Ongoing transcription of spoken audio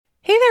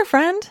Hey there,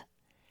 friend.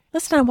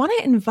 Listen, I want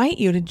to invite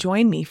you to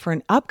join me for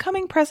an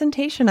upcoming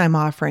presentation I'm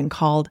offering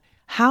called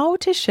How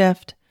to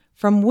Shift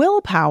from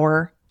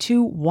Willpower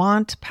to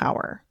Want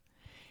Power.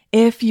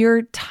 If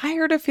you're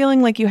tired of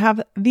feeling like you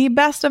have the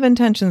best of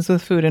intentions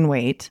with food and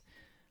weight,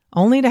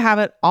 only to have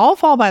it all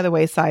fall by the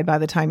wayside by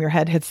the time your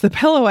head hits the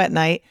pillow at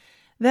night,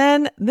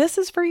 then this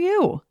is for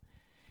you.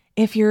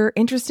 If you're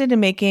interested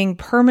in making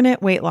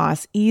permanent weight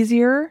loss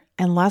easier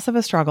and less of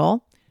a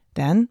struggle,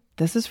 then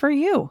this is for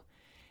you.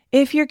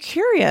 If you're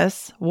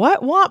curious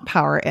what want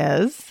power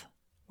is,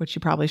 which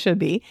you probably should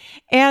be,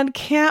 and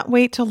can't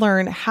wait to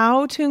learn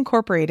how to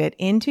incorporate it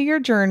into your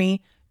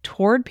journey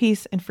toward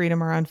peace and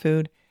freedom around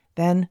food,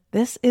 then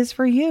this is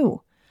for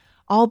you.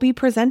 I'll be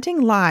presenting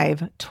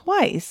live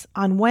twice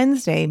on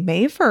Wednesday,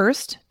 May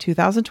 1st,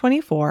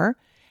 2024,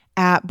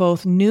 at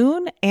both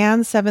noon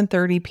and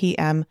 7:30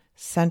 p.m.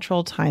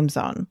 Central Time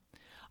Zone.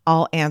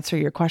 I'll answer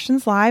your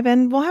questions live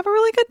and we'll have a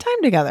really good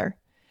time together.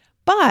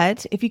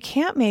 But if you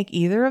can't make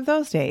either of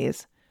those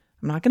days,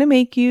 I'm not going to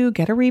make you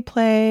get a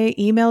replay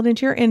emailed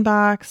into your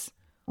inbox,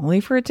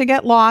 only for it to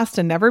get lost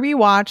and never be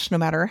watched, no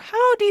matter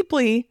how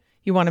deeply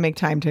you want to make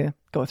time to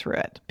go through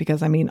it.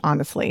 Because,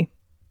 honestly,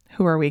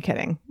 who are we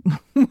kidding?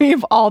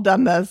 We've all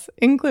done this,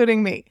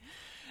 including me.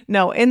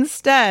 No,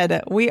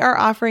 instead, we are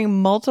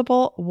offering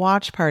multiple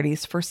watch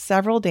parties for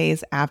several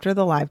days after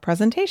the live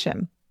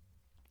presentation.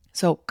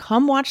 So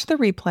come watch the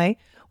replay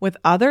with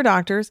other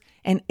doctors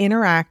and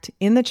interact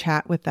in the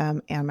chat with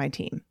them and my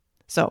team.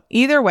 So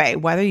either way,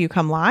 whether you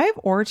come live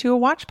or to a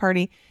watch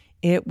party,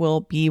 it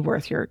will be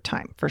worth your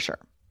time for sure.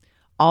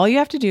 All you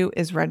have to do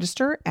is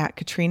register at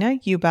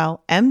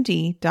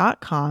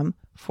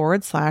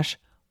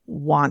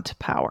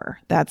katrinaubelmd.com/wantpower.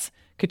 That's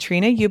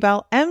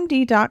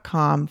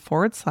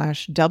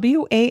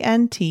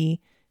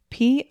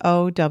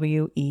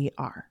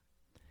katrinaubelmd.com/WANTPOWER.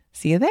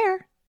 See you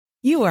there.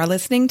 You are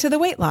listening to the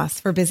Weight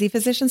Loss for Busy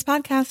Physicians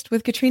podcast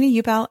with Katrina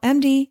Ubel,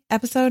 MD,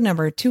 episode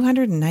number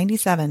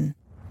 297.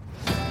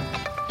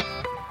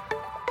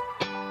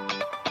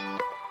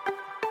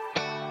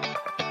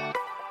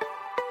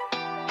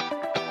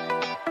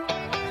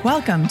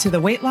 Welcome to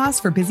the Weight Loss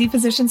for Busy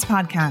Physicians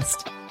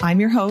podcast. I'm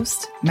your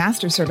host,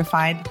 Master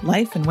Certified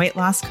Life and Weight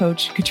Loss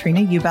Coach,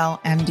 Katrina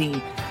Ubel,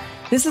 MD.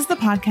 This is the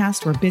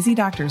podcast where busy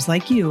doctors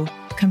like you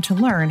come to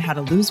learn how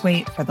to lose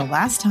weight for the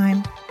last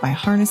time by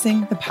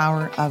harnessing the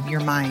power of your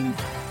mind.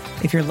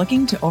 If you're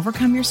looking to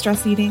overcome your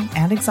stress eating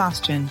and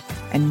exhaustion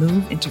and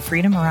move into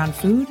freedom around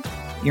food,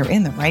 you're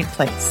in the right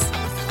place.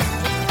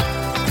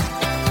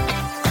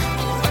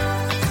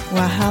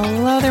 Well,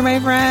 hello there, my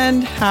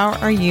friend. How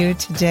are you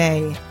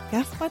today?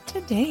 Guess what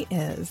today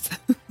is?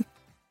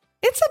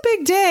 It's a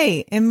big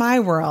day in my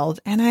world,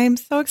 and I'm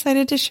so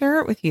excited to share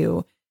it with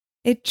you.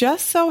 It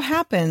just so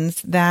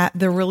happens that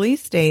the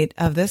release date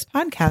of this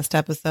podcast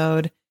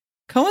episode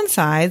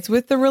coincides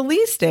with the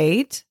release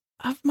date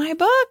of my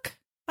book.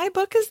 My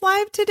book is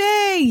live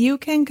today. You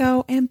can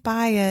go and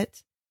buy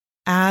it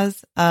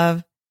as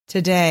of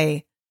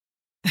today.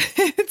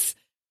 It's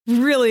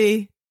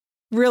really,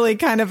 really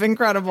kind of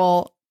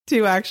incredible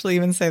to actually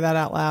even say that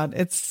out loud.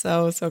 It's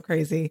so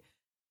crazy.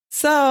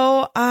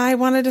 So I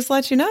want to just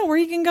let you know where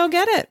you can go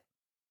get it.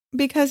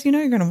 Because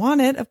you're going to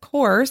want it, of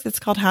course. It's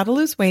called How to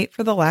Lose Weight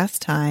for the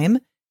Last Time,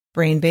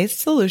 Brain-Based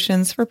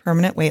Solutions for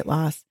Permanent Weight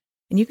Loss.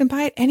 And you can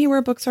buy it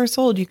anywhere books are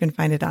sold. You can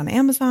find it on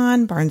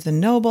Amazon, Barnes &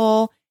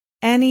 Noble,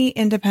 any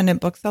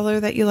independent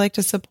bookseller that you like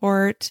to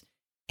support.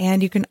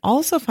 And you can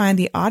also find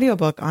the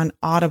audiobook on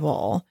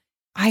Audible.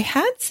 I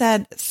had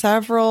said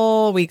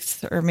several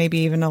weeks or maybe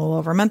even a little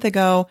over a month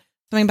ago,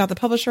 something about the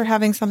publisher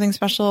having something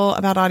special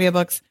about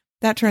audiobooks.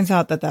 That turns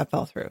out that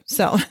fell through.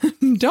 So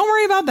don't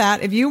worry about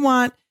that. If you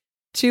want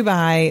to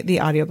buy the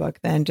audiobook,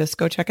 then just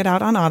go check it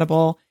out on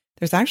Audible.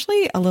 There's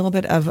actually a little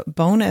bit of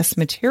bonus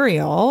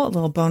material, a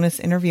little bonus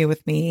interview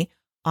with me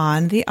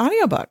on the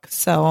audiobook.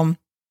 So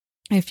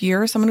if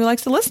you're someone who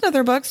likes to listen to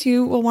their books,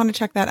 you will want to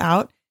check that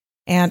out.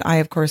 And I,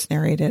 of course,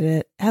 narrated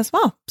it as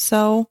well.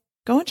 So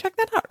go and check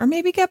that out, or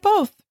maybe get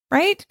both,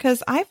 right?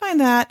 Because I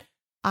find that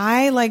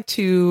I like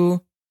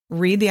to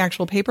read the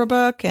actual paper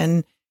book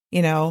and,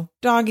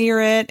 dog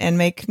ear it and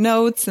make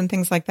notes and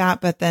things like that.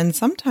 But then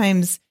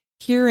sometimes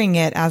hearing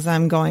it as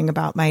I'm going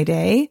about my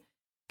day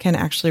can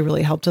actually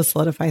really help to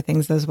solidify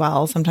things as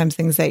well. Sometimes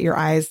things that your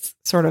eyes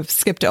sort of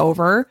skipped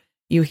over,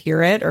 you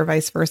hear it, or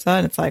vice versa.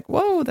 And it's like,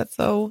 whoa, that's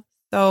so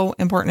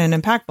important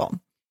and impactful.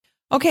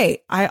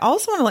 Okay. I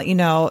also want to let you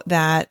know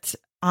that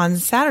on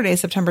Saturday,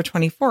 September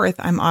 24th,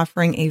 I'm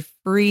offering a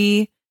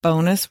free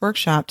bonus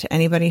workshop to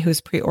anybody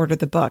who's pre-ordered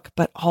the book.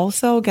 But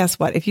also, guess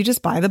what? If you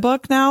just buy the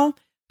book now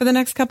for the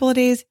next couple of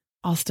days,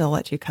 I'll still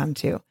let you come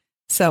too.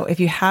 So if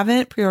you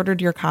haven't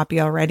pre-ordered your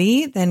copy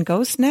already, then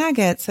go snag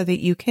it so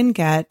that you can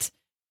get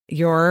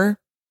your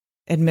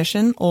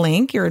admission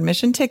link, your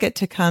admission ticket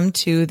to come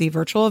to the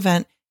virtual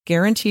event,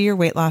 Guarantee Your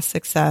Weight Loss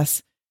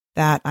Success,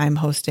 that I'm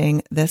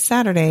hosting this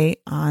Saturday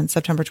on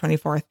September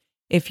 24th.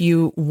 If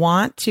you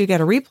want to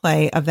get a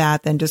replay of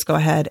that, then just go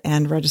ahead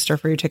and register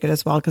for your ticket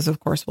as well, because of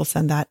course we'll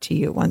send that to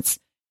you once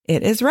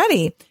it is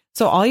ready.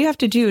 So all you have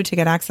to do to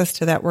get access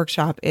to that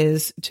workshop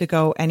is to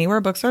go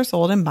anywhere books are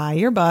sold and buy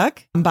your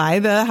book, buy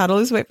the How to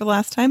Lose Weight for the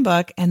Last Time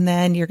book, and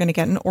then you're going to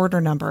get an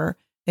order number.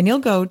 Then you'll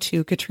go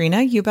to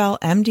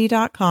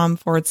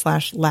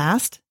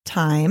katrinaubelmd.com/last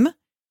time,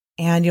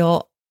 and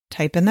you'll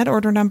type in that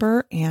order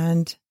number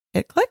and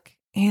hit click,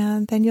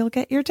 and then you'll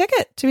get your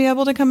ticket to be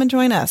able to come and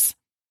join us.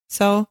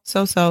 So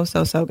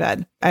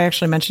good. I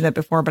actually mentioned it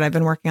before, but I've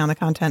been working on the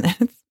content.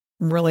 It's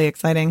really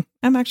exciting.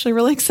 I'm actually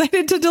really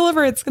excited to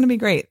deliver. It's going to be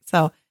great.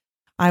 So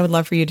I would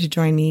love for you to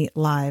join me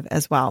live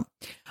as well.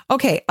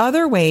 Okay.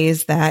 Other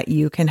ways that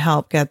you can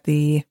help get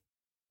the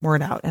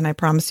word out. And I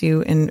promise you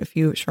in a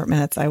few short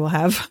minutes, I will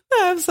have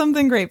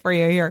something great for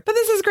you here. But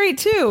this is great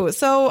too.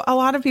 So a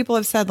lot of people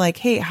have said like,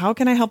 hey, how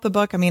can I help the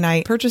book? I mean,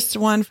 I purchased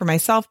one for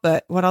myself,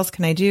 but what else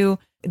can I do?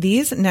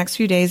 These next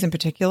few days in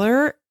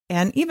particular,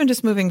 and even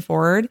just moving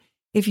forward,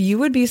 if you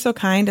would be so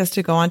kind as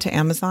to go onto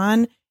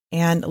Amazon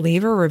and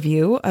leave a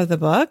review of the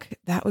book,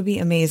 that would be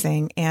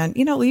amazing. And,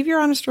 leave your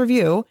honest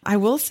review. I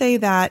will say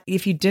that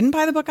if you didn't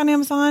buy the book on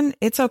Amazon,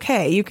 it's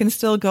okay. You can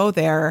still go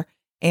there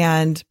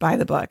and buy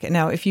the book.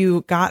 Now, if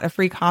you got a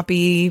free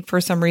copy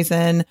for some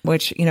reason,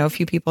 which, a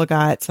few people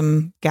got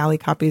some galley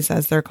copies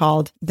as they're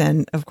called,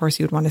 then of course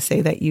you would want to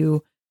say that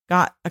you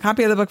got a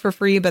copy of the book for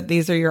free, but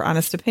these are your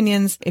honest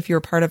opinions. If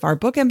you're part of our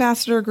book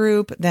ambassador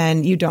group,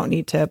 then you don't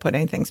need to put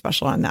anything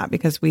special on that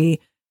because we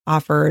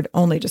offered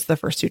only just the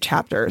first 2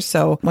 chapters.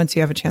 So once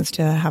you have a chance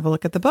to have a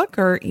look at the book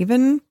or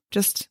even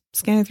just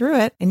scanning through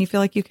it and you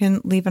feel like you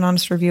can leave an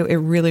honest review, it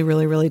really,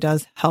 really, really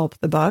does help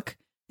the book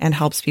and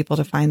helps people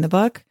to find the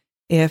book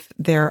if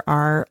there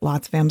are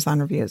lots of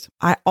Amazon reviews.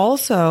 I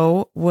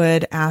also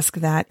would ask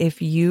that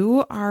if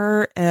you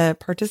are a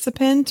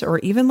participant or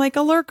even like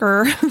a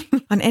lurker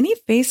on any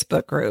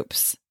Facebook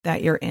groups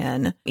that you're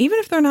in, even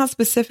if they're not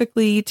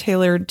specifically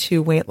tailored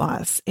to weight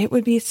loss, it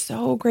would be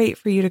so great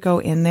for you to go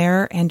in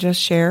there and just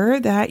share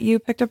that you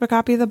picked up a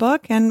copy of the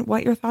book and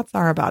what your thoughts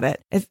are about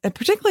it.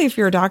 Particularly if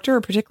you're a doctor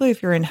or particularly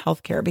if you're in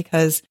healthcare,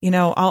 because,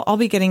 I'll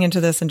be getting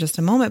into this in just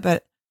a moment,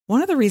 but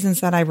one of the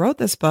reasons that I wrote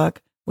this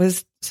book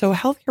was so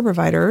healthcare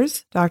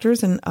providers,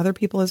 doctors, and other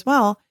people as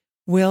well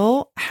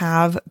will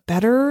have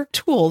better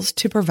tools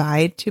to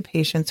provide to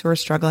patients who are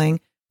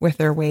struggling with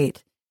their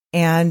weight.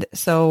 And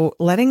so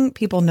letting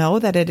people know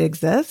that it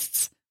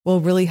exists will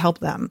really help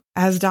them.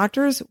 As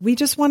doctors, we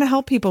just want to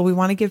help people. We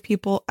want to give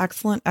people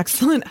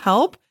excellent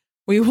help.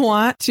 We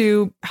want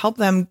to help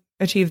them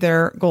achieve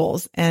their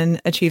goals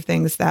and achieve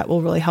things that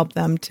will really help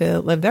them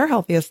to live their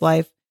healthiest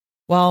life.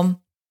 Well,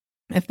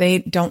 if they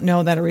don't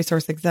know that a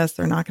resource exists,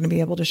 they're not going to be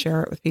able to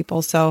share it with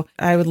people. So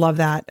I would love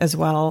that as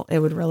well. It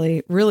would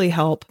really, really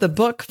help the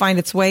book find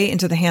its way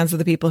into the hands of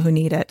the people who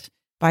need it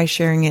by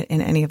sharing it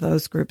in any of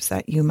those groups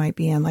that you might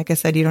be in. Like I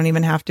said, you don't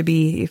even have to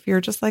be, if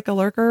you're just like a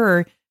lurker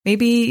or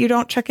maybe you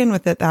don't check in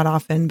with it that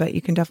often, but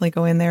you can definitely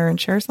go in there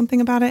and share something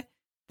about it.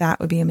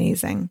 That would be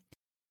amazing.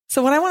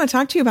 So what I want to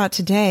talk to you about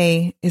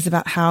today is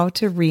about how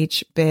to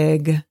reach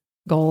big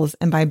goals.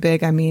 And by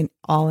big, I mean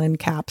all in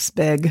caps,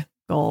 big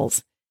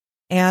goals.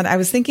 And I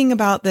was thinking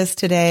about this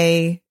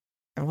today.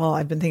 Well,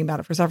 I've been thinking about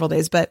it for several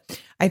days,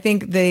 but I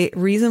think the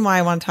reason why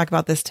I want to talk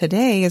about this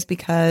today is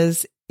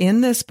because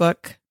in this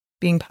book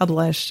being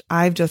published,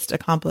 I've just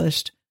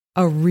accomplished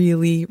a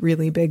really,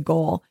 really big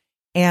goal.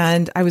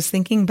 And I was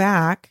thinking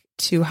back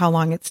to how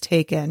long it's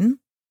taken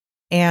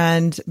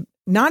and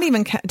not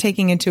even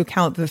taking into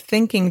account the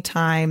thinking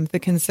time, the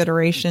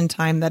consideration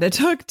time that it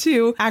took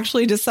to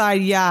actually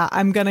decide, yeah,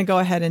 I'm going to go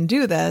ahead and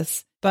do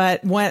this.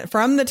 But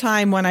from the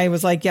time when I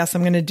was like, yes,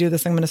 I'm going to do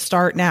this, I'm going to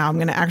start now, I'm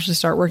going to actually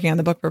start working on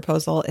the book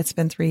proposal. It's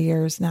been 3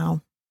 years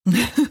now.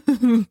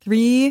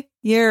 3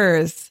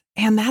 years.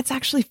 And that's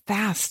actually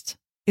fast.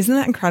 Isn't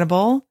that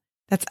incredible?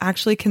 That's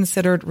actually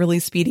considered really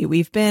speedy.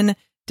 We've been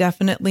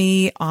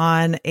definitely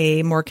on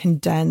a more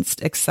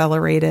condensed,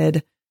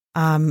 accelerated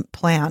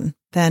plan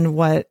than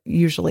what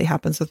usually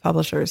happens with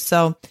publishers.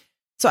 So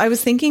I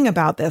was thinking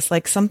about this,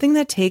 like something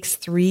that takes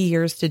 3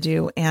 years to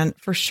do. And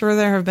for sure,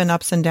 there have been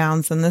ups and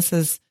downs, and this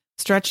has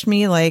stretched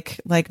me like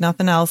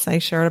nothing else. I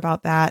shared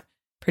about that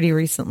pretty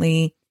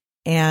recently.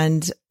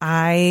 And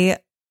I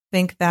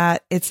think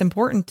that it's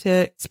important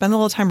to spend a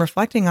little time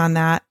reflecting on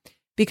that,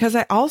 because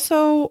I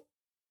also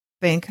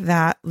think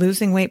that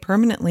losing weight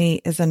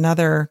permanently is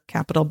another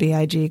capital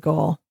BIG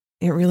goal.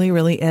 It really,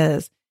 really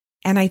is.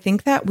 And I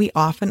think that we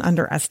often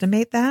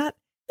underestimate that.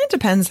 It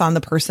depends on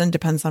the person,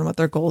 depends on what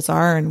their goals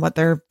are and what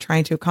they're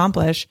trying to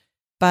accomplish.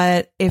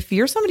 But if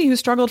you're somebody who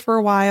struggled for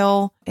a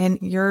while and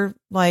you're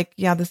like,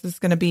 yeah, this is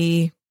going to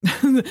be,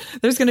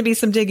 there's going to be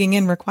some digging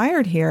in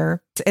required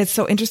here. It's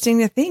so interesting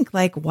to think,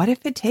 like, what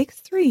if it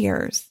takes 3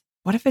 years?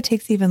 What if it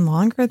takes even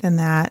longer than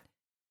that?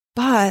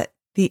 But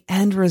the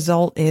end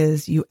result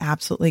is you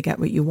absolutely get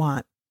what you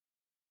want.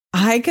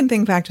 I can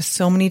think back to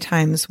so many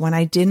times when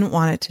I didn't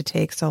want it to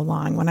take so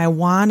long, when I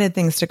wanted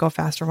things to go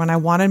faster, when I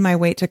wanted my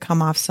weight to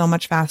come off so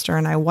much faster,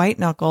 and I white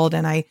knuckled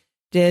and I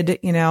did,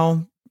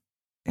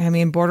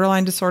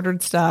 borderline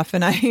disordered stuff.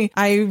 And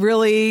I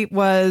really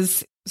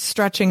was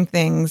stretching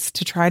things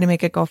to try to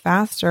make it go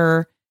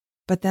faster.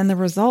 but then the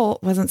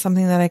result wasn't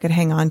something that I could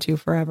hang on to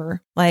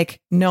forever. Like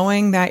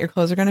knowing that your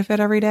clothes are going to fit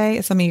every day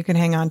is something you can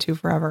hang on to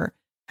forever.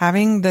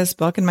 Having this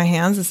book in my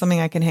hands is something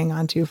I can hang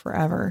on to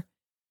forever.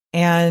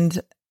 And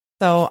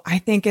so I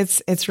think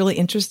it's really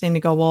interesting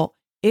to go, well,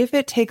 if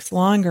it takes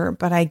longer,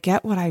 but I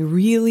get what I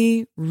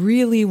really,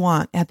 really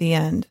want at the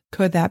end,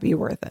 could that be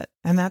worth it?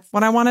 And that's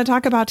what I want to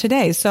talk about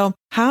today. So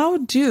how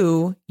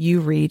do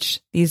you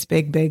reach these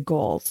big, big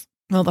goals?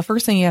 Well, the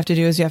first thing you have to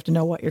do is you have to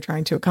know what you're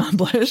trying to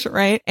accomplish,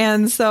 right?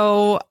 And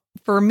so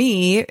for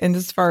me, and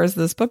as far as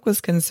this book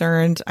was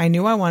concerned, I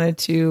knew I wanted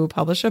to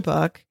publish a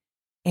book.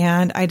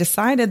 And I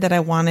decided that I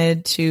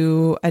wanted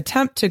to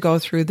attempt to go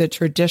through the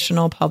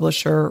traditional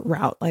publisher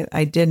route. Like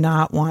I did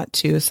not want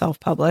to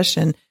self-publish,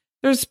 and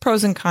there's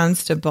pros and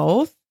cons to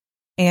both.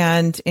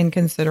 And in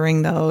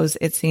considering those,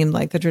 it seemed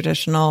like the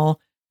traditional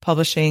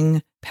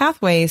publishing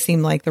pathway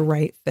seemed like the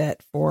right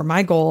fit for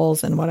my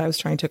goals and what I was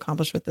trying to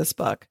accomplish with this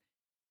book.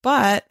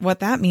 But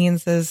what that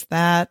means is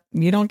that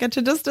you don't get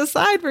to just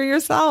decide for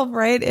yourself,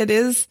 right? It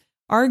is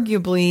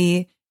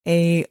arguably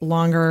a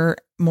longer,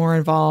 more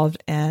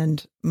involved,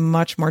 and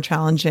much more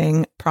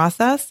challenging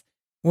process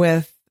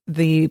with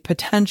the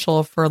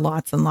potential for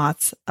lots and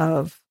lots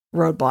of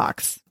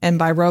roadblocks. And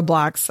by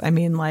roadblocks, I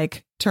mean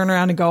like turn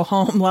around and go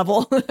home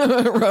level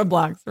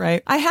roadblocks,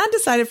 right? I had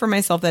decided for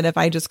myself that if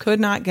I just could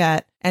not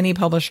get any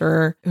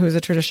publisher who's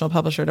a traditional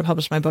publisher to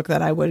publish my book,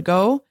 that I would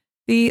go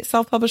the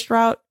self-published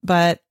route.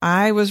 But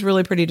I was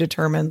really pretty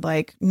determined,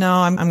 like, no,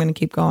 I'm going to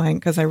keep going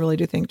because I really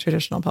do think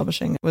traditional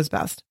publishing was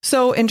best.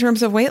 So in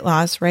terms of weight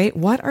loss, right,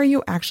 what are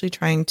you actually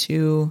trying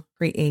to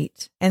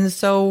create? And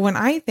so when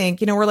I think,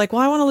 we're like,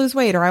 well, I want to lose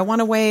weight, or I want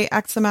to weigh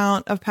X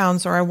amount of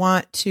pounds, or I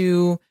want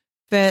to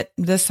fit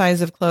this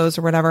size of clothes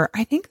or whatever.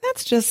 I think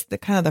that's just the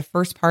kind of the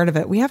first part of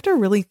it. We have to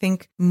really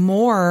think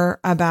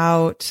more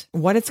about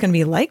what it's going to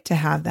be like to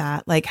have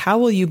that. Like, how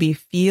will you be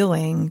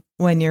feeling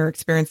when you're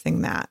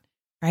experiencing that?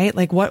 Right?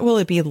 Like, what will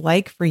it be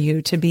like for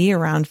you to be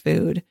around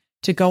food,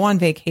 to go on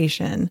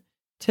vacation,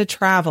 to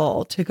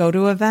travel, to go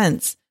to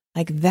events?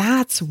 Like,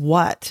 that's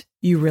what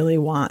you really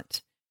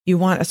want. You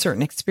want a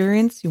certain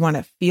experience. You want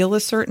to feel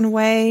a certain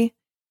way.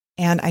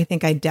 And I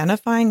think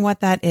identifying what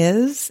that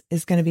is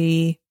going to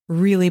be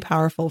really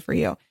powerful for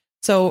you.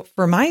 So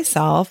for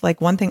myself,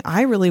 like one thing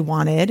I really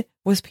wanted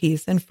was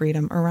peace and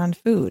freedom around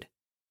food.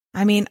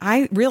 I mean,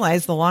 I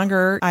realized the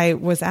longer I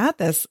was at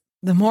this,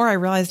 the more I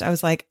realized I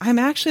was like, I'm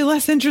actually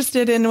less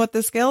interested in what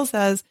the scale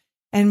says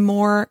and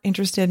more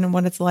interested in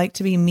what it's like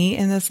to be me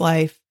in this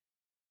life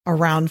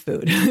around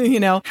food,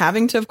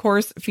 having to, of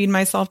course, feed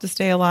myself to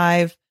stay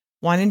alive,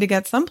 wanting to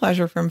get some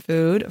pleasure from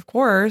food, of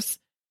course,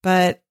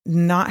 but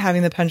not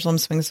having the pendulum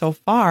swing so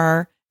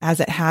far as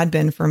it had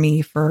been for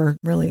me for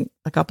really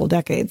a couple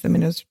decades. I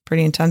mean, it was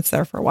pretty intense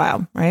there for a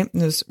while, right?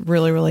 It was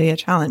really, really a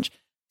challenge.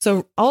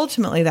 So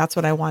ultimately, that's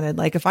what I wanted.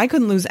 Like, if I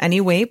couldn't lose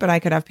any weight, but I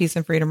could have peace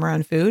and freedom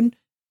around food,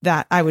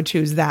 that I would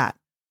choose that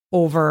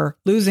over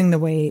losing the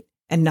weight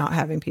and not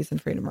having peace and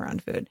freedom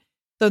around food.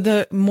 So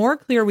the more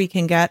clear we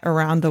can get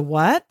around the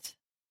what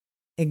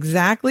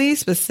exactly,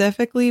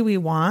 specifically we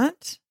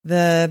want,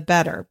 the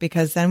better,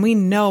 because then we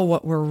know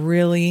what we're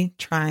really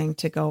trying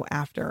to go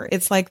after.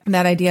 It's like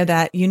that idea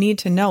that you need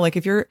to know, like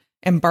if you're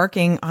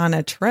embarking on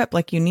a trip,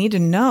 like you need to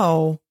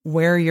know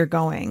where you're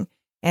going.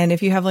 And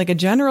if you have like a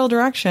general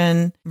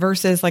direction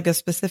versus like a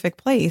specific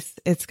place,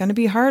 it's going to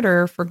be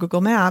harder for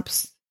Google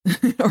Maps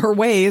or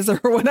Waze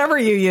or whatever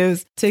you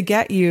use to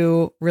get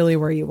you really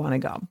where you want to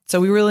go.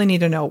 So we really need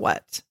to know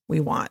what we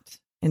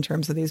want in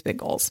terms of these big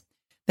goals.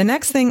 The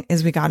next thing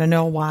is we got to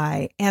know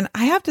why. And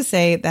I have to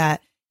say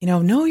that,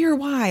 know your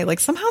why. Like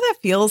somehow that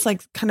feels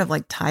like kind of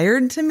like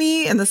tired to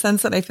me in the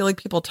sense that I feel like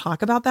people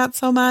talk about that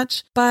so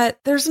much,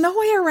 but there's no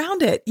way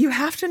around it. You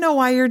have to know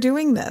why you're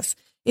doing this.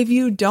 If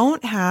you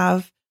don't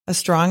have a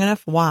strong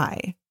enough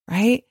why,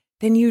 right,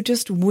 then you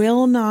just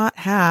will not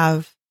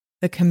have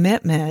the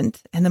commitment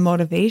and the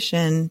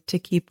motivation to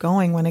keep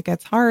going when it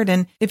gets hard.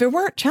 And if it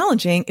weren't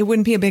challenging, it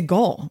wouldn't be a big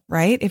goal,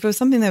 right? If it was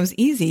something that was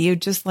easy,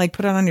 you'd just like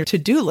put it on your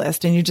to-do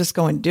list and you just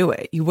go and do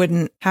it. You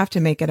wouldn't have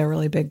to make it a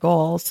really big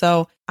goal.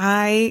 So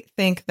I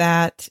think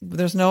that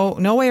there's no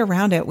way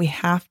around it. We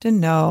have to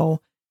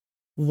know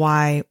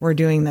why we're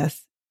doing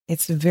this.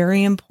 It's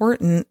very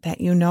important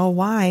that you know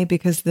why,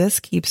 because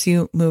this keeps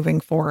you moving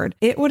forward.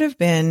 It would have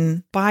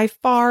been by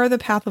far the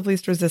path of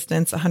least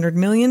resistance 100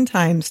 million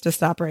times to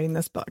stop writing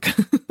this book.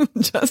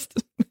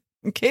 Just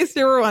in case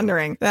you were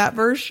wondering, that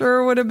for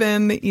sure would have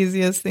been the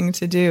easiest thing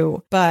to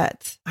do.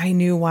 But I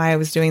knew why I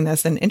was doing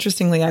this. And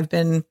interestingly, I've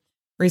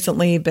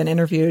recently been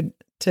interviewed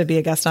to be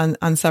a guest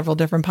on several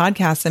different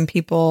podcasts, and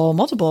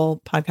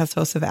multiple podcast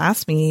hosts have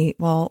asked me,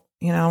 well,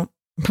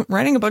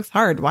 writing a book's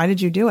hard. Why did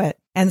you do it?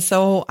 And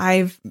so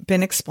I've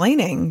been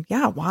explaining,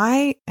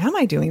 why am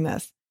I doing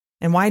this?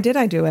 And why did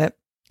I do it?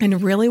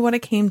 And really what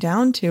it came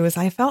down to is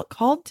I felt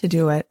called to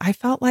do it. I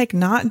felt like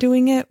not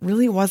doing it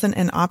really wasn't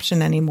an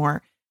option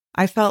anymore.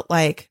 I felt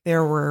like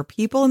there were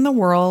people in the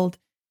world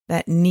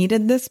that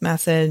needed this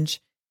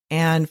message.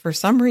 And for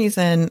some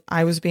reason,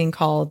 I was being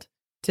called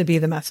to be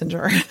the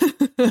messenger.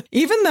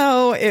 Even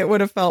though it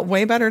would have felt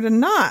way better to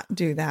not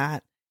do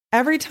that.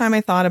 Every time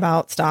I thought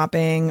about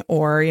stopping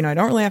or, I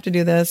don't really have to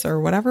do this or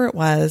whatever it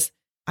was,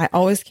 I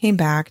always came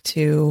back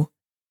to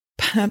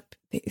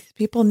these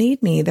people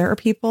need me. There are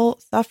people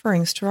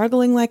suffering,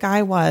 struggling like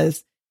I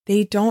was.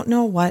 They don't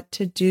know what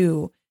to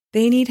do.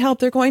 They need help.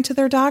 They're going to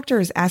their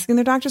doctors, asking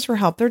their doctors for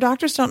help. Their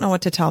doctors don't know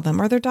what to tell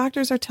them, or their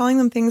doctors are telling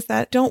them things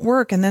that don't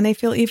work. And then they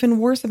feel even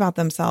worse about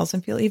themselves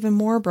and feel even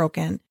more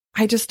broken.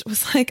 I just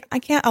was like, I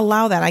can't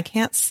allow that. I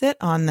can't sit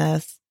on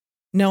this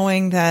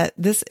knowing that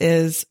this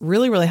is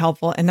really, really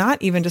helpful, and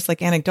not even just like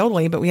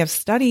anecdotally, but we have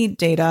study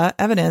data,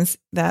 evidence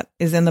that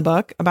is in the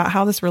book about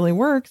how this really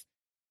works.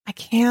 I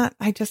can't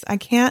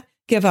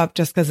give up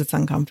just because it's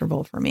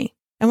uncomfortable for me.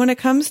 And when it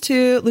comes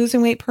to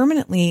losing weight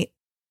permanently,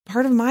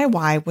 part of my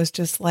why was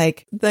just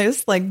like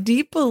this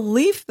deep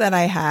belief that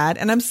I had.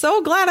 And I'm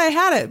so glad I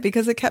had it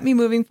because it kept me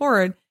moving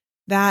forward,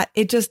 that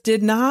it just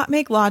did not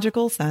make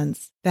logical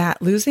sense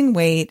that losing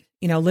weight,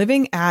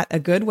 living at a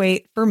good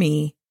weight for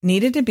me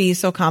needed to be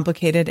so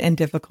complicated and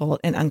difficult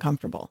and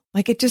uncomfortable.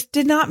 Like, it just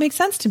did not make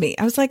sense to me.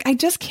 I was like, I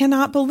just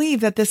cannot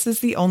believe that this is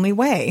the only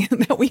way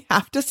that we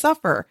have to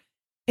suffer.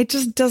 It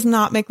just does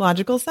not make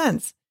logical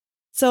sense.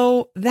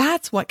 So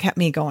that's what kept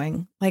me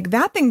going. Like,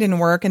 that thing didn't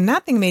work, and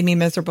that thing made me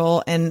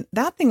miserable, and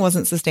that thing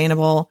wasn't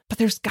sustainable, but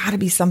there's got to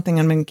be something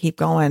I'm going to keep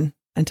going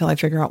until I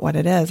figure out what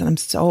it is. And I'm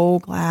so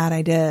glad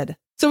I did.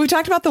 So we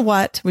talked about the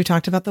what, we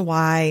talked about the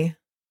why,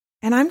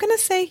 and I'm going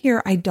to say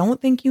here, I don't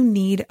think you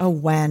need a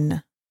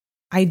when.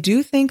 I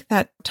do think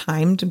that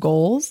timed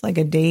goals, like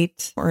a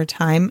date or a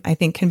time, I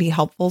think can be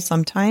helpful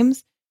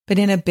sometimes, but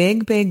in a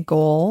big, big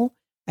goal,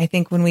 I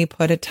think when we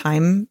put a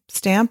time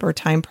stamp or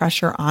time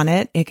pressure on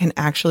it, it can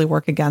actually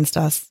work against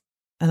us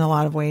in a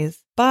lot of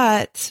ways.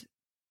 But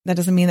that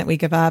doesn't mean that we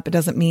give up. It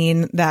doesn't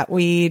mean that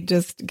we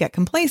just get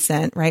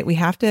complacent, right? We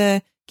have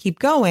to keep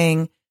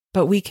going,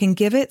 but we can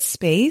give it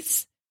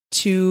space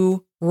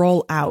to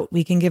roll out.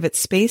 We can give it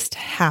space to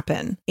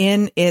happen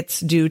in its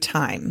due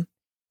time,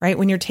 right?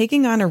 When you're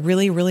taking on a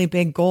really, really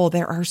big goal,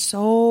 there are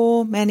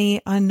so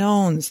many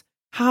unknowns.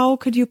 How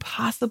could you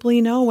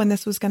possibly know when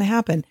this was going to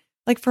happen?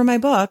 Like for my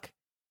book,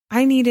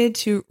 I needed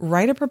to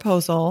write a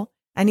proposal.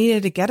 I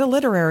needed to get a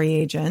literary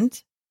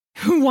agent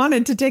who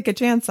wanted to take a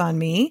chance on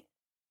me.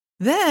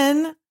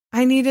 Then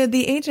I needed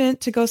the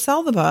agent to go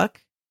sell the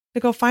book, to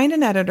go find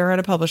an editor at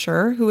a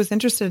publisher who was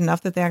interested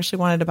enough that they actually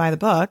wanted to buy the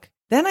book.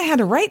 Then I had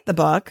to write the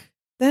book.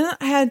 Then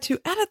I had to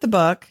edit the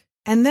book.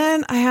 And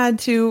then I had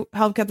to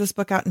help get this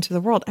book out into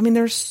the world. I mean,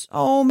 there's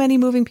so many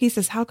moving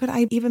pieces. How could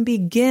I even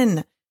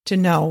begin to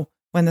know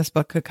when this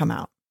book could come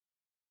out?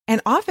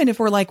 And often if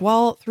we're like,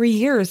 well, 3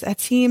 years,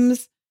 that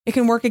seems, it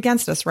can work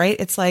against us, right?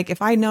 It's like,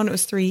 if I'd known it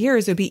was 3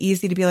 years, it would be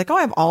easy to be like, oh,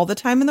 I have all the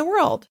time in the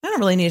world. I don't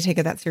really need to take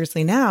it that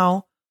seriously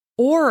now.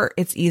 Or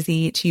it's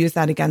easy to use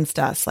that against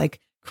us, like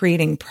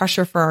creating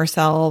pressure for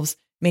ourselves,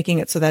 making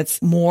it so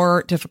that's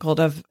more difficult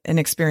of an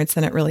experience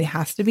than it really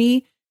has to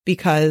be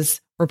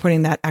because we're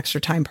putting that extra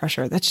time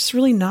pressure. That's just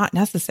really not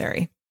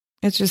necessary.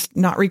 It's just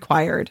not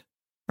required,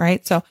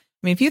 right? So, I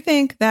mean, if you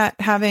think that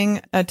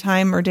having a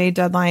time or day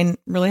deadline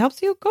really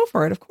helps you, go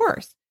for it, of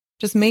course.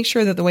 Just make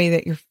sure that the way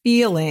that you're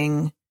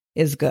feeling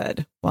is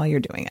good while you're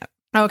doing it.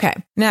 Okay,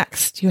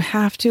 next, you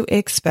have to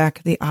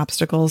expect the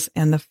obstacles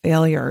and the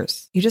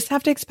failures. You just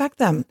have to expect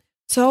them.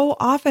 So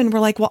often we're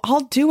like, well,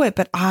 I'll do it,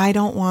 but I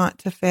don't want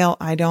to fail.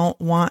 I don't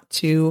want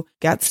to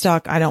get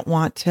stuck. I don't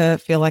want to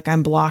feel like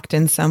I'm blocked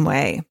in some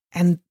way.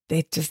 And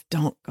they just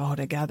don't go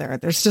together.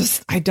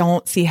 I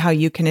don't see how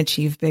you can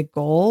achieve big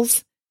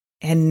goals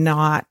and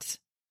not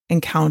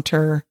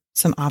encounter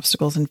some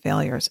obstacles and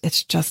failures.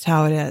 It's just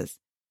how it is.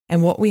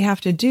 And what we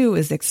have to do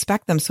is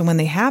expect them. So when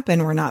they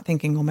happen, we're not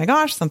thinking, oh my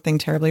gosh, something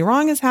terribly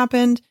wrong has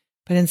happened,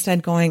 but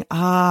instead going,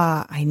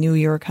 I knew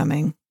you were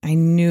coming. I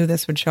knew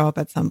this would show up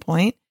at some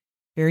point.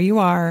 Here you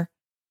are.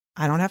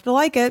 I don't have to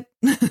like it.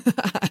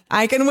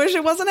 I can wish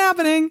it wasn't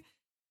happening,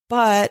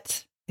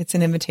 but it's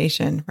an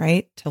invitation,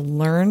 right? To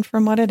learn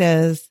from what it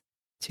is,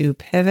 to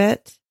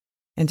pivot,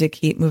 and to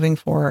keep moving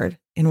forward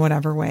in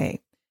whatever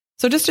way.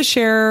 So just to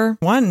share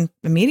one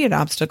immediate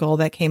obstacle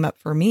that came up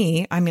for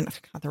me, I mean,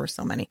 God, there were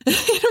so many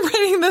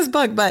writing this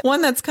book, but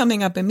one that's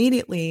coming up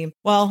immediately.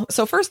 Well,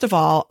 so first of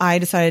all, I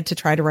decided to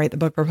try to write the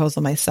book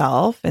proposal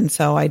myself. And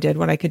so I did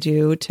what I could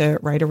do to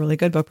write a really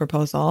good book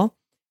proposal.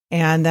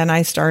 And then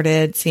I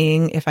started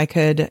seeing if I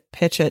could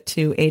pitch it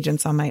to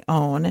agents on my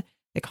own.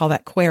 They call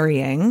that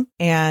querying.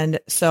 And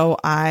so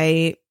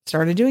I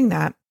started doing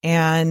that,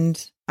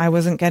 and I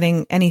wasn't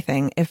getting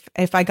anything.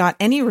 If I got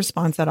any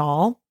response at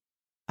all,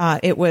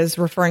 it was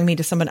referring me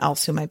to someone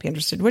else who might be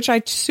interested, which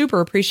I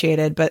super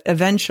appreciated. But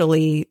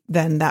eventually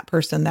then that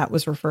person that I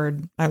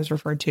was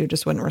referred to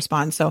just wouldn't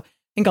respond. So I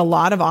think a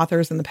lot of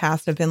authors in the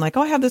past have been like,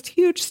 oh, I have this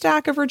huge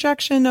stack of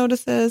rejection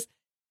notices.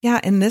 Yeah.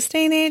 In this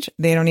day and age,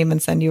 they don't even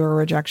send you a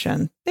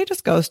rejection. They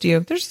just ghost you.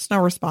 There's just no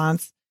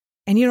response.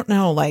 And you don't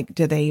know, like,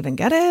 did they even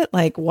get it?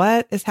 Like,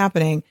 what is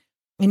happening?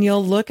 And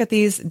you'll look at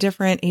these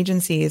different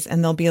agencies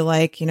and they'll be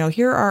like,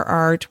 here are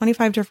our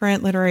 25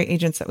 different literary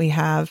agents that we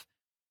have.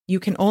 you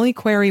can only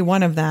query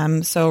one of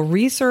them. So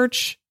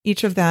research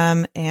each of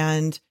them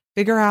and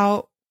figure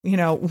out,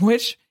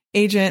 which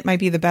agent might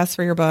be the best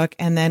for your book,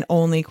 and then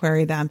only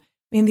query them.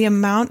 I mean, the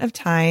amount of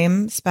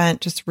time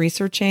spent just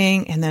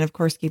researching and then, of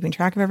course, keeping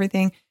track of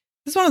everything.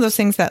 This is one of those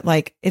things that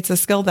it's a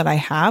skill that I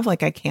have. I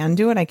can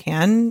do it. I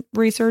can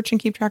research and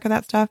keep track of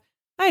that stuff.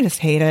 I just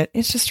hate it.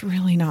 It's just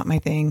really not my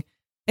thing.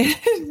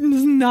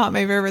 It's not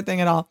my favorite thing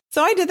at all.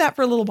 So I did that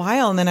for a little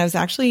while. And then I was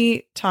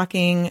actually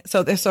talking.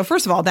 So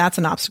first of all, that's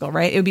an obstacle,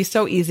 right? It would be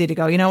so easy to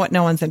go, you know what?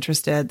 No one's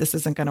interested. This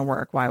isn't going to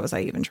work. Why was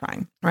I even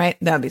trying? Right?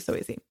 That would be so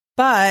easy.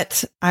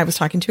 But I was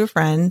talking to a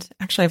friend.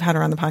 Actually, I've had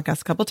her on the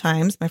podcast a couple of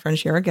times, my friend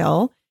Shira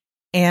Gill.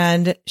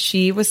 And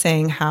she was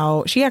saying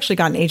how she actually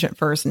got an agent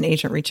first. An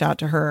agent reached out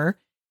to her.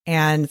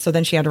 And so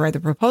then she had to write the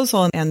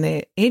proposal, and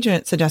the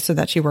agent suggested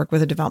that she work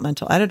with a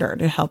developmental editor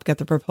to help get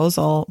the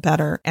proposal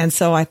better. And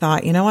so I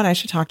thought, you know what, I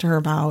should talk to her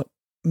about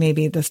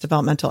maybe this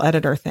developmental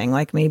editor thing.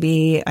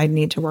 Maybe I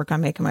need to work on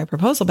making my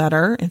proposal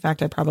better. In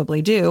fact, I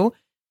probably do.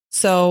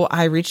 So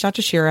I reached out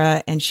to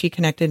Shira, and she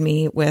connected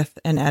me with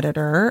an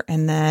editor.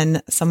 And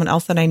then someone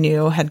else that I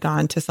knew had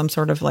gone to some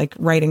sort of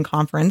writing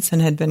conference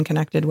and had been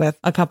connected with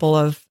a couple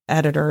of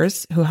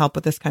editors who help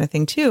with this kind of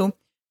thing too.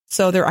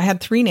 So I had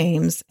 3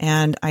 names,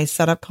 and I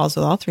set up calls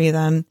with all 3 of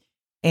them.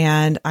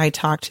 And I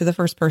talked to the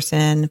first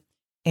person,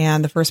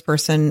 and the first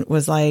person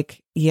was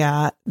like,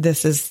 yeah,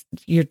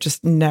 you're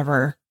just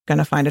never going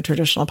to find a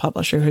traditional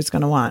publisher who's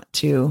going to want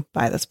to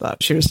buy this book.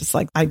 She was just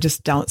like, I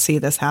just don't see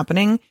this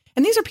happening.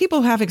 And these are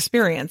people who have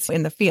experience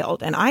in the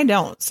field, and I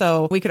don't.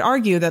 So we could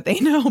argue that they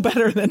know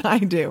better than I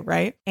do,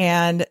 right?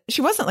 And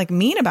she wasn't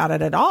mean about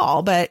it at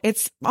all, but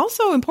it's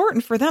also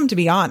important for them to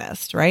be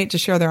honest, right? To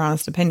share their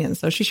honest opinions.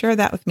 So she shared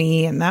that with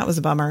me, and that was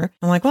a bummer.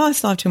 I'm like, well, I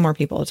still have 2 more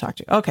people to talk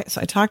to. Okay, so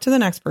I talked to the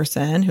next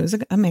person, who's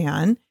a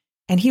man,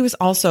 and he was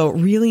also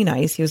really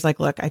nice. He was like,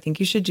 look, I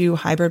think you should do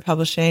hybrid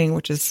publishing,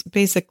 which is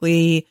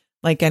basically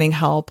getting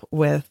help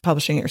with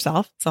publishing it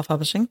yourself,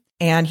 self-publishing.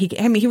 And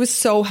he was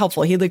so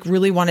helpful. He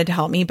really wanted to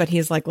help me, but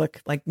he's like,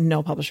 look,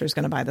 no publisher is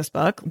going to buy this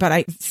book, but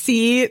I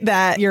see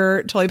that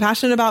you're totally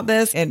passionate about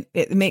this, and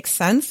it makes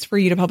sense for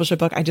you to publish a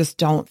book. I just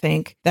don't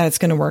think that it's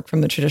going to work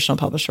from the traditional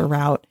publisher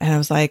route. And I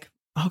was like,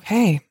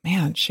 okay,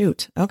 man,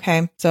 shoot.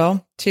 Okay.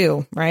 So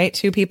 2, right?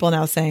 2 people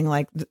now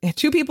saying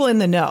 2 people in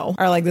the know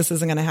are like, this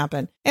isn't going to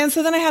happen. And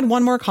so then I had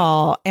one more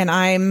call, and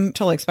I'm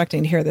totally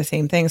expecting to hear the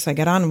same thing. So I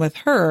get on with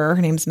her.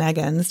 Her name's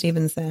Megan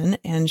Stevenson.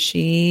 And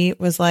she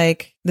was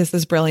like, this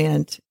is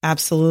brilliant.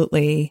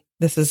 Absolutely.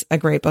 This is a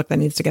great book that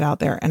needs to get out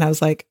there. And I was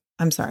like,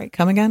 I'm sorry,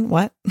 come again?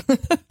 What?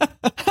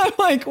 I'm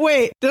like,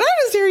 wait, did I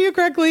just hear you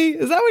correctly?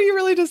 Is that what you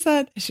really just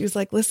said? She was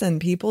like, listen,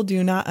 people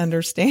do not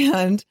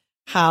understand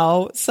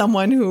how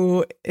someone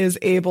who is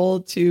able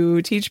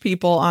to teach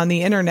people on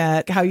the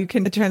internet, how you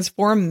can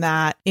transform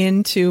that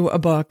into a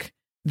book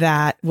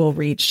that will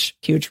reach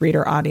huge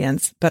reader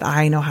audience. But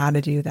I know how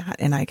to do that,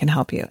 and I can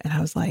help you. And I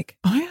was like,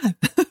 oh yeah,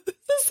 this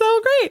is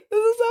so great. This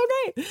is so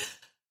great.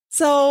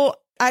 So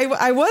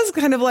I was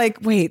kind of like,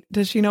 wait,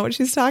 does she know what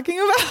she's talking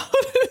about?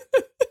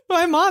 If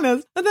I'm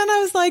honest. But then I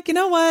was like, you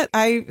know what?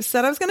 I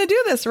said I was going to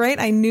do this, right?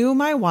 I knew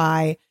my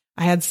why.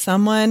 I had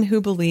someone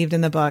who believed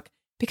in the book.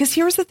 Because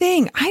here's the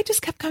thing, I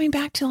just kept coming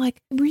back to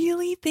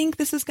really think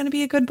this is going to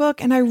be a good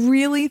book. And I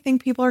really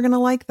think people are going to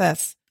like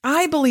this.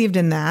 I believed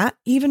in that,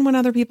 even when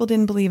other people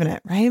didn't believe in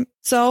it, right?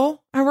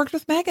 So I worked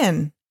with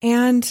Megan,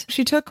 and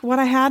she took what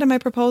I had in my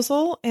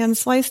proposal and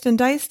sliced and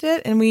diced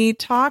it. And we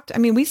talked. I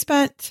mean, we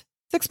spent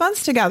 6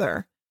 months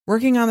together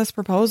working on this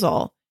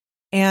proposal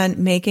and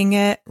making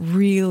it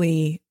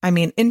really,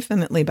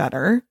 infinitely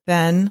better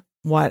than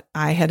what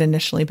I had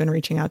initially been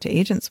reaching out to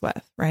agents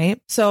with, right?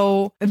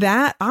 So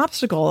that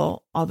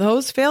obstacle, all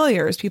those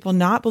failures, people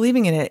not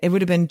believing in it, it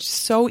would have been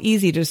so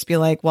easy to just be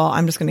like, well,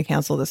 I'm just going to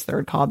cancel this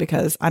 3rd call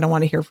because I don't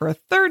want to hear for a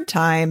 3rd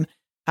time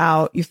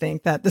how you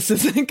think that this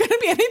isn't going to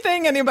be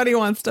anything anybody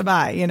wants to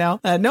buy,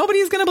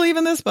 nobody's going to believe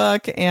in this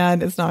book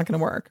and it's not going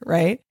to work,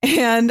 right?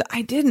 And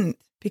I didn't,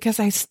 because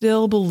I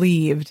still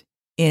believed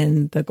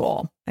in the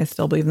goal. I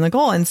still believe in the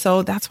goal. And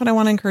so that's what I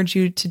want to encourage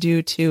you to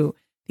do too.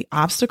 The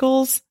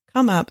obstacles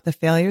come up, the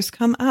failures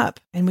come up,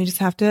 and we just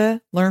have to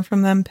learn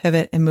from them,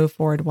 pivot, and move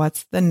forward.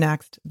 What's the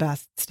next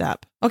best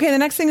step? Okay, the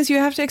next thing is you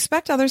have to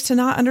expect others to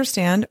not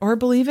understand or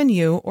believe in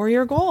you or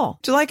your goal.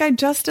 So like I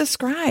just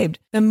described,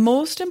 the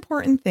most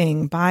important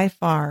thing by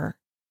far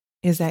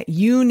is that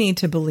you need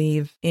to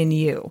believe in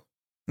you.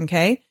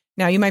 Okay?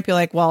 Now you might be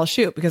like, well,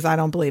 shoot, because I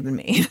don't believe in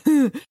me.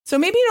 So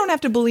maybe you don't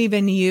have to believe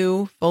in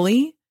you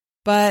fully,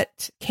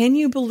 but can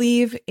you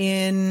believe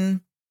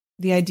in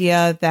the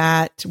idea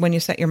that when you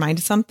set your mind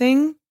to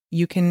something,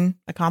 you can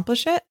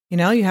accomplish it?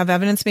 You have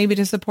evidence maybe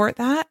to support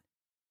that?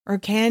 Or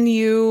can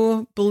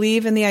you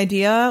believe in the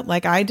idea,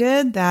 like I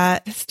did,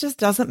 that this just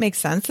doesn't make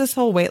sense, this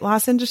whole weight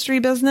loss industry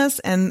business,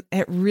 and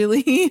it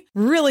really,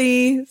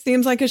 really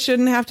seems like it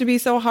shouldn't have to be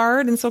so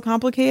hard and so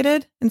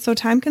complicated and so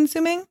time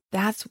consuming?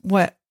 That's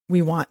what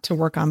we want to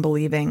work on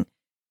believing.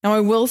 Now,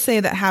 I will say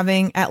that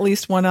having at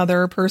least one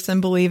other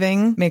person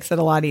believing makes it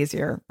a lot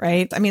easier,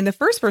 right? I mean, the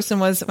first person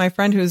was my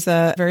friend who's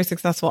a very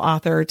successful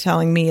author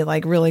telling me,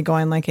 like, really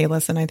going like, hey,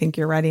 listen, I think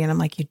you're ready. And I'm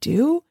like, you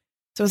do?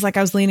 So it was like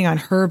I was leaning on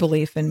her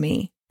belief in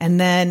me and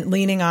then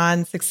leaning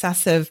on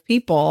successive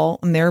people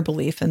and their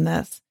belief in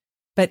this.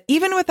 But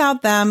even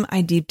without them,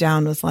 I deep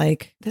down was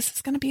like, this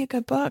is going to be a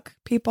good book,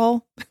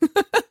 people.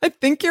 I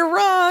think you're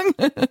wrong.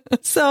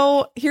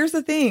 So here's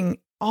the thing.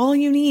 All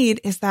you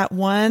need is that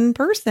one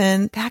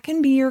person that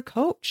can be your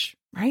coach,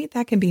 right?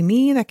 That can be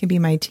me. That can be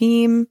my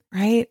team,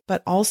 right?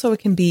 But also it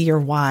can be your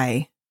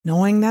why,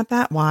 knowing that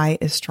that why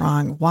is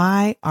strong.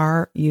 Why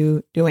are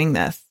you doing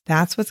this?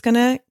 That's what's going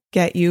to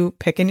get you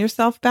picking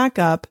yourself back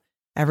up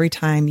every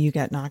time you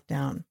get knocked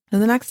down.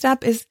 And the next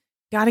step is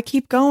got to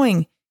keep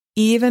going,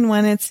 even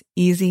when it's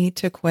easy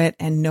to quit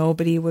and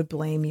nobody would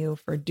blame you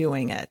for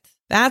doing it.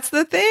 That's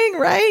the thing,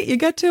 right? You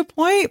get to a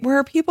point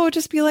where people would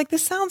just be like,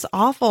 this sounds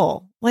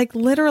awful. Like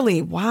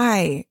literally,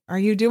 why are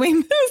you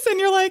doing this? And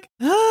you're like,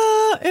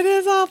 it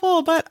is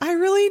awful, but I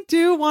really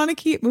do want to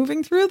keep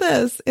moving through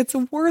this. It's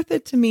worth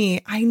it to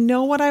me. I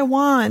know what I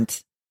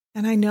want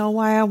and I know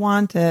why I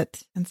want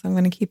it. And so I'm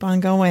going to keep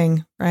on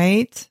going,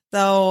 right?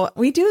 So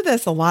we do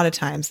this a lot of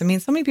times. I mean,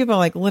 so many people are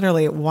like,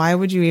 literally, why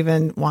would you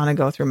even want to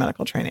go through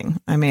medical training?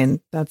 I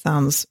mean, that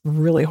sounds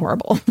really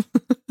horrible.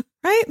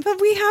 Right? But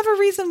we have a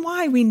reason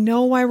why. We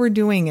know why we're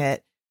doing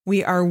it.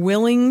 We are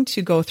willing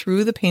to go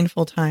through the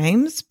painful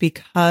times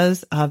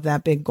because of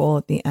that big goal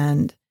at the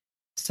end.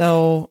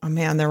 So,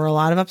 man, there were a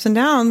lot of ups and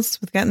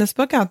downs with getting this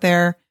book out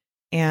there.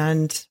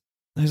 And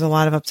there's a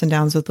lot of ups and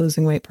downs with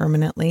losing weight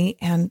permanently.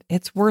 And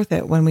it's worth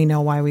it when we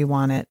know why we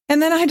want it.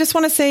 And then I just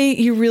want to say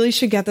you really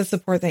should get the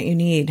support that you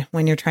need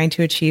when you're trying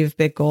to achieve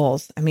big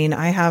goals. I mean,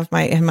 I have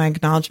in my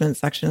acknowledgement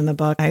section in the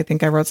book, I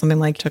think I wrote something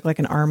like took like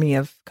an army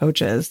of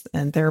coaches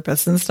and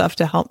therapists and stuff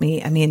to help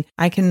me. I mean,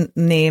 I can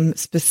name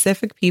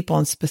specific people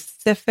and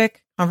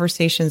specific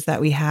conversations that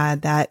we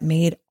had that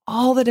made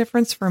all the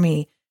difference for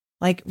me.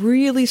 Like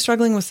really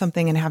struggling with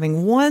something and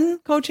having one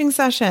coaching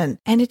session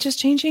and it just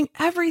changing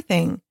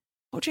everything.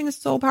 Coaching is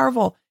so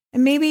powerful.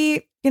 And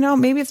maybe,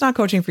 maybe it's not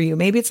coaching for you.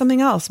 Maybe it's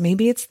something else.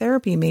 Maybe it's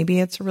therapy. Maybe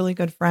it's a really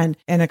good friend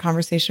and a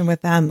conversation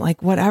with them.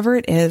 Like whatever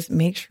it is,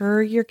 make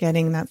sure you're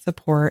getting that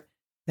support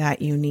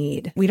that you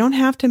need. We don't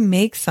have to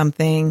make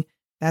something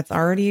that's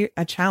already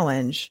a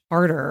challenge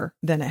harder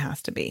than it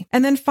has to be.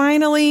 And then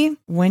finally,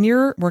 when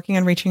you're working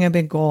on reaching a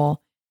big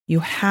goal, you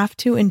have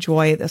to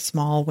enjoy the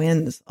small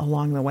wins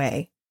along the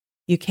way.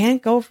 You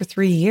can't go for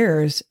 3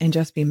 years and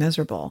just be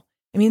miserable.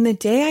 I mean, the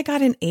day I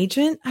got an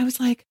agent, I was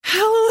like,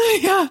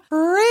 hallelujah,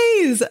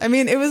 praise. I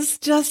mean, it was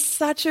just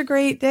such a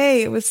great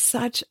day. It was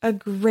such a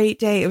great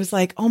day. It was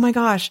like, oh my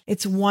gosh,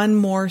 it's one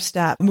more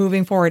step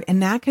moving forward.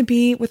 And that could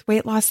be with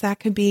weight loss. That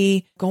could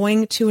be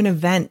going to an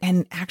event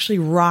and actually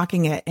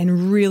rocking it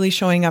and really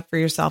showing up for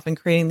yourself and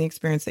creating the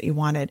experience that you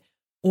wanted.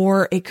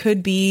 Or it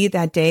could be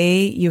that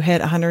day you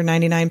hit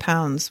 199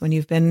 pounds when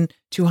you've been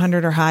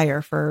 200 or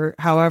higher for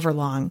however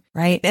long,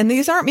 right? And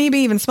these aren't maybe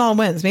even small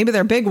wins. Maybe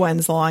they're big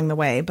wins along the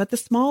way, but the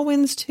small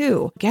wins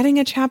too, getting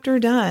a chapter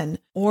done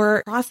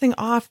or crossing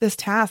off this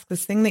task,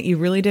 this thing that you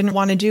really didn't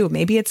want to do.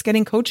 Maybe it's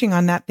getting coaching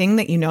on that thing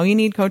that you know you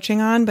need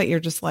coaching on, but you're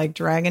just like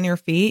dragging your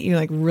feet. You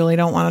like really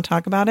don't want to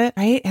talk about it,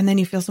 right? And then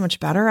you feel so much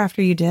better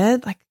after you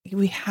did. Like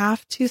we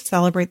have to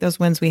celebrate those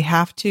wins. We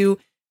have to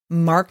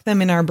mark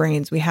them in our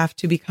brains. We have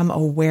to become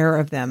aware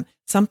of them.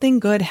 Something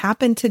good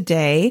happened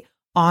today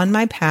on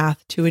my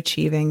path to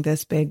achieving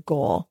this big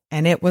goal.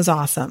 And it was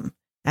awesome.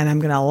 And I'm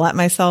going to let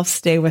myself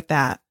stay with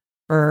that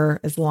for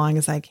as long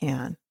as I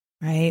can.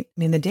 Right. I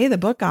mean, the day the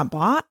book got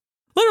bought,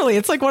 literally,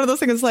 it's like one of those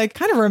things like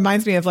kind of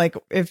reminds me of like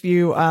if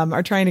you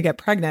are trying to get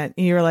pregnant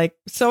and you're like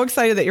so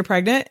excited that you're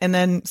pregnant. And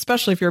then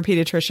especially if you're a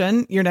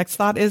pediatrician, your next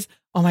thought is,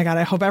 oh my God,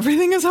 I hope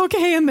everything is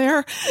okay in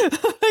there.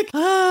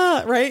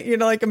 Right.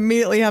 Like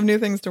immediately have new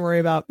things to worry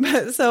about.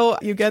 So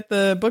you get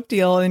the book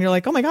deal and you're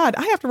like, oh my God,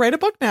 I have to write a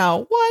book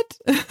now. What?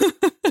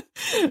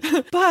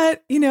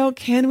 But,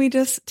 can we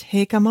just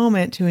take a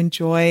moment to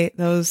enjoy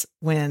those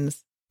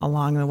wins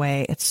along the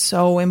way? It's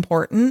so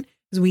important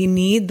because we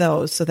need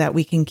those so that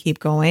we can keep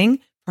going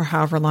for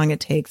however long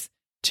it takes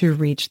to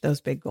reach those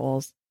big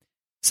goals.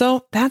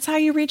 So that's how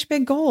you reach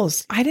big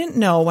goals. I didn't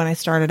know when I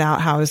started out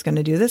how I was going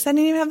to do this. I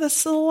didn't even have the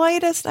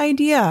slightest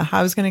idea how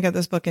I was going to get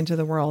this book into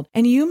the world.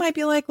 And you might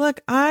be like,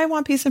 look, I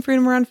want peace and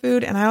freedom around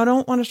food and I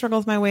don't want to struggle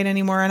with my weight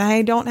anymore. And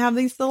I don't have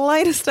the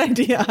slightest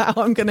idea how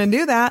I'm going to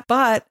do that,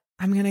 but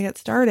I'm going to get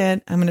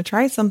started. I'm going to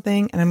try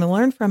something and I'm going to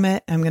learn from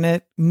it. I'm going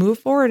to move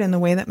forward in the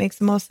way that makes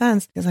the most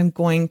sense because I'm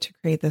going to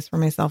create this for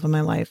myself in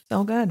my life.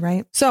 So good,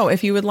 right? So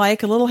if you would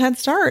like a little head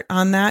start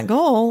on that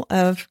goal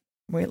of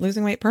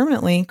losing weight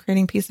permanently,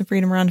 creating peace and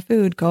freedom around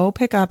food, go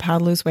pick up How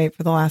to Lose Weight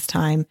for the Last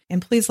Time.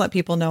 And please let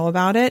people know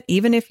about it.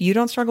 Even if you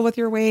don't struggle with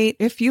your weight,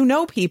 if you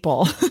know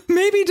people,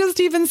 maybe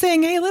just even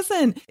saying, hey,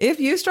 listen, if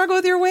you struggle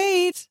with your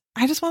weight,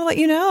 I just want to let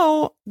you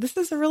know, this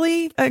is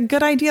a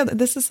good idea.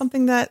 This is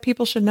something that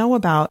people should know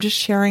about. Just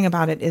sharing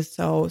about it is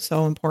so,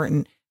 so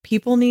important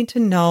People need to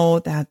know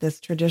that this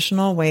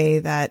traditional way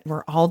that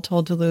we're all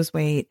told to lose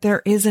weight,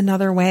 there is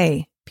another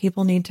way.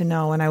 People need to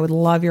know, and I would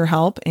love your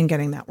help in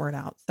getting that word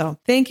out. So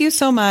thank you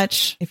so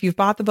much. If you've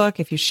bought the book,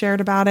 if you shared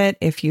about it,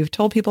 if you've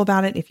told people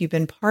about it, if you've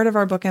been part of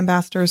our book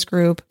ambassadors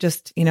group,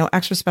 just,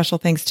 extra special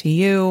thanks to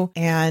you.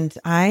 And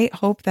I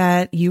hope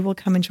that you will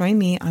come and join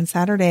me on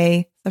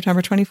Saturday,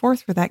 September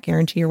 24th for that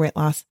Guarantee Your Weight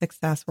Loss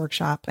Success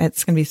workshop.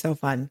 It's going to be so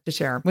fun to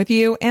share with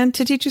you and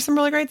to teach you some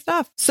really great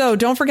stuff. So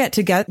don't forget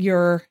to get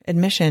your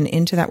admission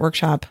into that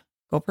workshop.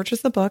 Go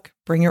purchase the book,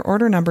 bring your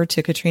order number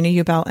to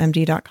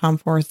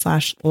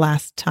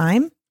katrinaubelmd.com/last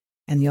time,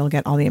 and you'll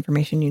get all the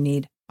information you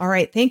need. All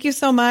right. Thank you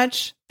so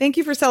much. Thank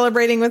you for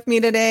celebrating with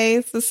me today.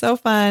 This is so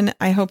fun.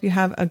 I hope you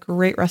have a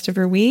great rest of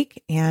your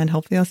week, and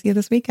hopefully I'll see you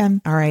this weekend.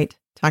 All right.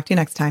 Talk to you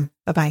next time.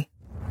 Bye-bye.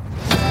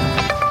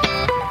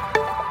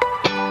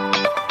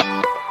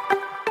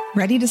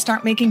 Ready to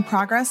start making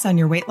progress on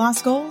your weight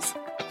loss goals?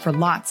 For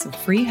lots of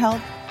free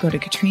help, go to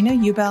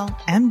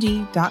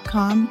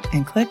katrinaubelmd.com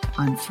and click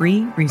on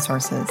free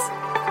resources.